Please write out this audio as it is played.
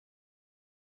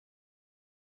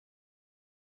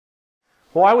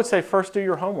Well, I would say first do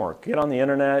your homework. Get on the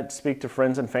internet, speak to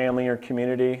friends and family or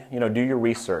community, do your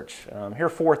research. Here are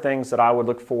 4 things that I would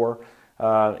look for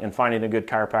in finding a good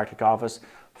chiropractic office.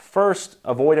 First,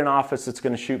 avoid an office that's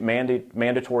going to shoot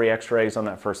mandatory x-rays on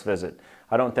that first visit.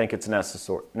 I don't think it's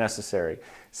necessary.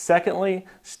 Secondly,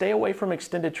 stay away from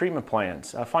extended treatment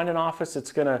plans. Find an office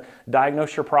that's going to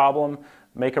diagnose your problem,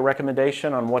 make a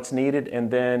recommendation on what's needed, and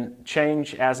then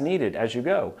change as needed as you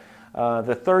go.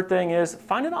 The third thing is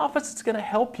find an office that's going to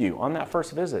help you on that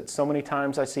first visit. So many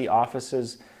times I see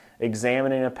offices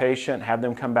examining a patient, have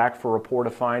them come back for a report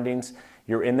of findings.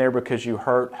 You're in there because you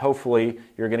hurt. Hopefully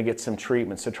you're going to get some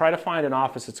treatment. So try to find an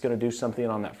office that's going to do something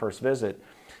on that first visit.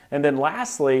 And then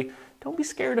lastly, don't be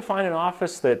scared to find an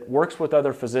office that works with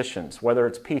other physicians, whether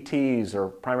it's PTs or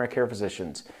primary care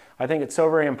physicians. I think it's so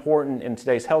very important in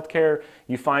today's healthcare,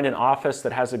 you find an office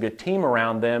that has a good team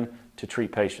around them to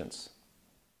treat patients.